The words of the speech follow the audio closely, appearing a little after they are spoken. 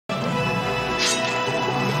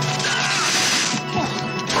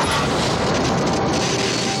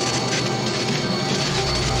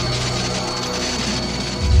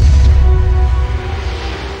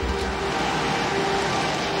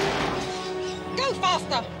Go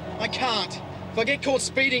faster! I can't. If I get caught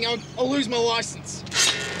speeding, I'll lose my license.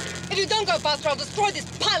 If you don't go faster, I'll destroy this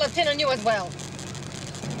pile of tin on you as well.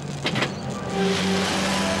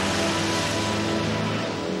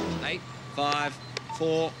 8, 5,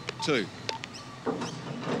 4, 2.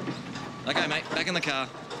 Okay, mate, back in the car.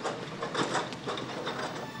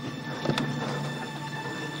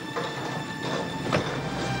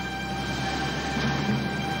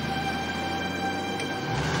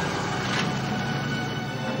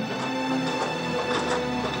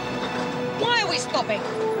 Why are we stopping?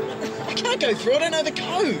 I can't go through. I don't know the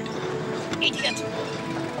code. Idiot!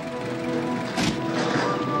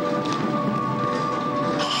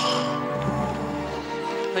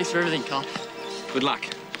 Thanks for everything, Carl. Good luck.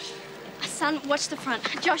 Son, watch the front.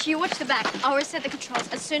 Josh, you watch the back. I'll reset the controls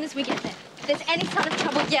as soon as we get there. If there's any sort of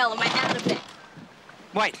trouble, yell and we're out of there.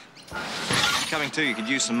 Wait. Coming to, you could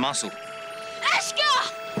use some muscle. Ashka!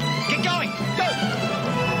 Get going! Go!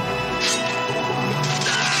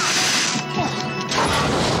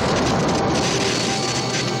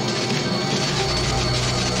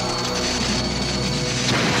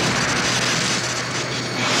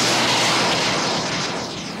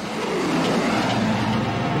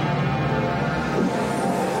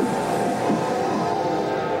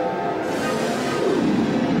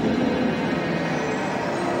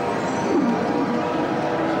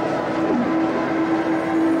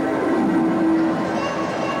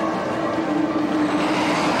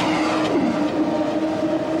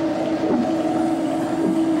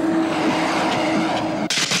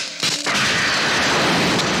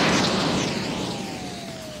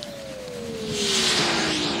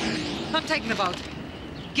 I'm taking the boat.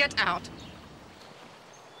 Get out.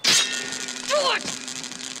 Do it!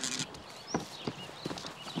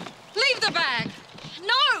 Leave the bag!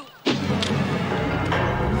 No!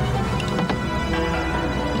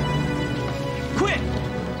 Quick!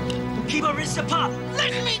 Keep our wrists apart!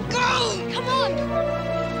 Let me go! Come on!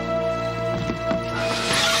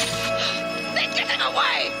 They're getting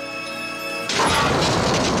away!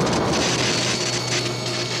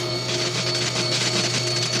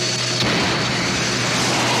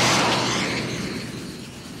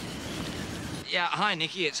 Yeah, hi,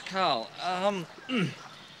 Nikki, it's Carl. I had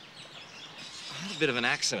a bit of an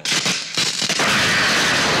accident.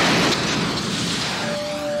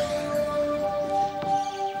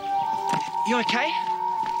 You okay?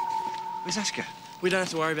 Where's Ashka? We don't have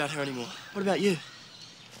to worry about her anymore. What about you?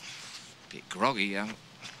 Bit groggy,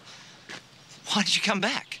 Why did you come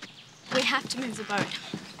back? We have to move the boat.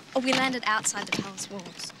 Or we landed outside the palace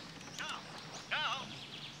walls. Carl!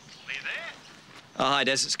 Are you there? Oh, hi,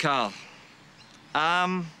 Des, it's Carl.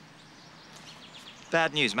 Bad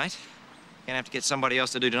news, mate. Gonna have to get somebody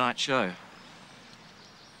else to do tonight's show.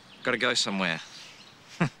 Gotta go somewhere.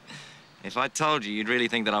 If I told you, you'd really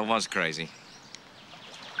think that I was crazy.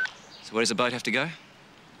 So where does the boat have to go?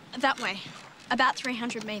 That way. About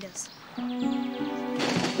 300 metres.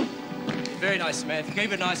 Very nice, Samantha.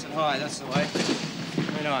 Keep it nice and high, that's the way.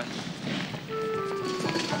 Very nice.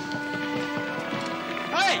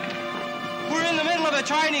 Hey! We're in the middle of a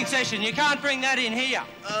training session. You can't bring that in here.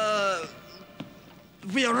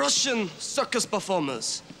 We are Russian circus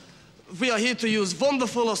performers. We are here to use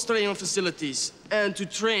wonderful Australian facilities and to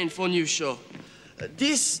train for a new show.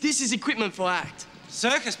 This is equipment for act.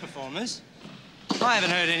 Circus performers? I haven't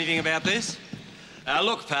heard anything about this.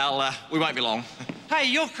 Look, pal, we won't be long. Hey,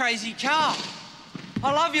 you're crazy, Carl.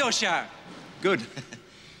 I love your show. Good.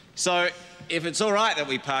 So, if it's all right that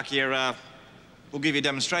we park here, we'll give you a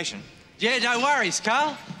demonstration. Yeah, don't worry,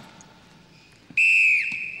 Carl.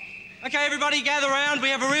 Okay, everybody, gather round. We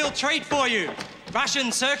have a real treat for you.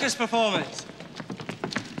 Russian circus performers.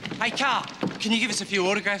 Hey, Carl, can you give us a few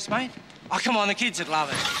autographs, mate? Oh, come on, the kids would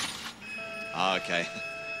love it. Okay.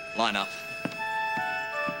 Line up.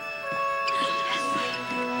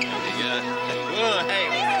 There you go. Whoa, hey.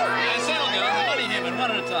 Settle, girls. Bloody him,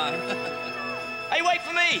 one at a time. Hey, wait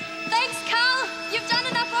for me! Thanks, Carl! You've done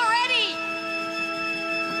enough already!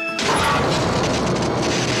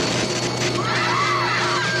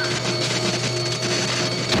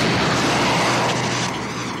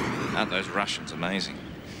 Aren't those Russians amazing?